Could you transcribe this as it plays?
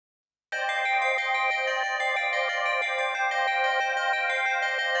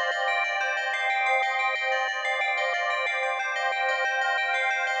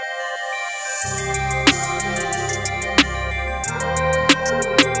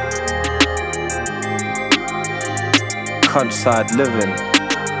countryside living.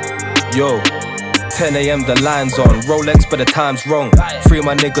 Yo, 10 AM the line's on, Rolex but the time's wrong. Free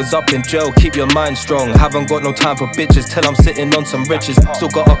my niggas up in jail, keep your mind strong. Haven't got no time for bitches till I'm sitting on some riches. Still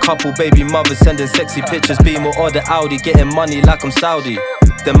got a couple baby mothers sending sexy pictures. Beamer or the Audi, getting money like I'm Saudi.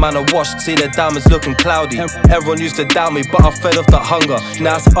 Them man are washed, see their diamonds looking cloudy. Everyone used to doubt me, but I fed off that hunger.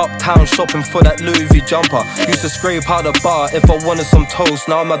 Now it's uptown shopping for that Louis V jumper. Used to scrape out the bar if I wanted some toast.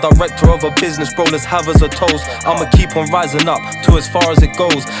 Now I'm a director of a business, bro, let's have us a toast. I'ma keep on rising up to as far as it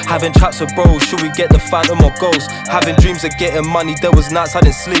goes. Having chats with bros, should we get the phantom or ghost? Having dreams of getting money, there was nights I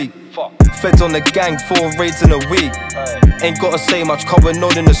didn't sleep. Feds on the gang, 4 raids in a week. Ain't gotta say much going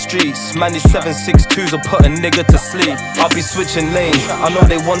on in the streets. Man, these 7.62s will put a nigga to sleep. I'll be switching lanes, I know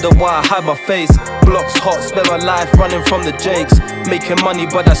they wonder why I hide my face. Blocks hot, spend my life running from the jakes. Making money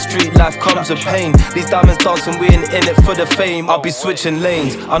but that street life comes with pain. These diamonds dancing, we ain't in it for the fame. I'll be switching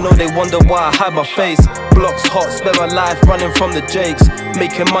lanes, I know they wonder why I hide my face. Blocks hot, spend my life running from the jakes.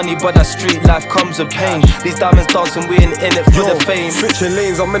 Making money but that street life comes with pain. These diamonds dancing, we ain't in it for the fame. Switching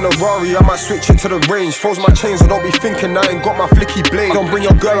lanes, I'm in a Rari, I might switch it to the range. Froze my chains, I don't be thinking I ain't got my flicky blade. Don't bring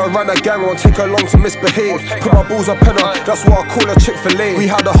your girl around the gang, won't take her long to misbehave. Put my balls up in her, that's why I call her Chick-fil-A. We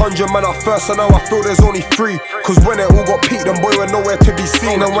had 100 man at first, and now I feel there's only 3. Cause when it all got peaked, them boy were nowhere to be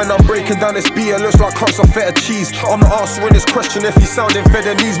seen. And when I'm breaking down this beat, it looks like clumps of feta cheese. I'm not answering this question if he's sounding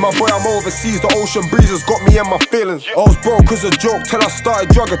Vietnamese. My boy, I'm overseas, the ocean breeze has got me in my feelings. I was broke cause a joke till I started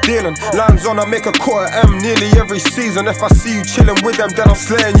drug dealing. Lines on, I make a quarter M nearly every season. If I see you chilling with them, then I'm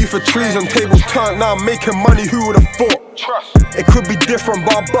slaying you for treason. Tables turned, now I'm making money, who would've thought? It could be different,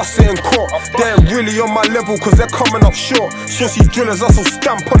 but I bust it in court. They ain't really on my level, cause they're coming up short. Saucy drillers, that's all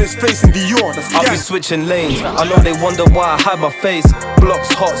stamp on his face in Dior. I'll be switching lanes, I know they wonder why I hide my face.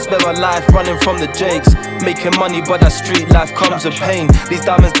 Blocks hot, spend my life running from the jakes. Making money, but that street life comes with pain. These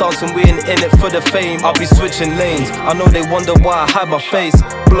diamonds dancing, we ain't in it for the fame. I'll be switching lanes, I know they wonder why I hide my face.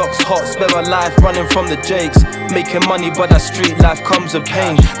 Blocks hot, spend my life running from the jakes. Making money, but that street life comes with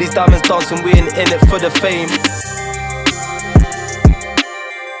pain. These diamonds dancing, we ain't in it for the fame.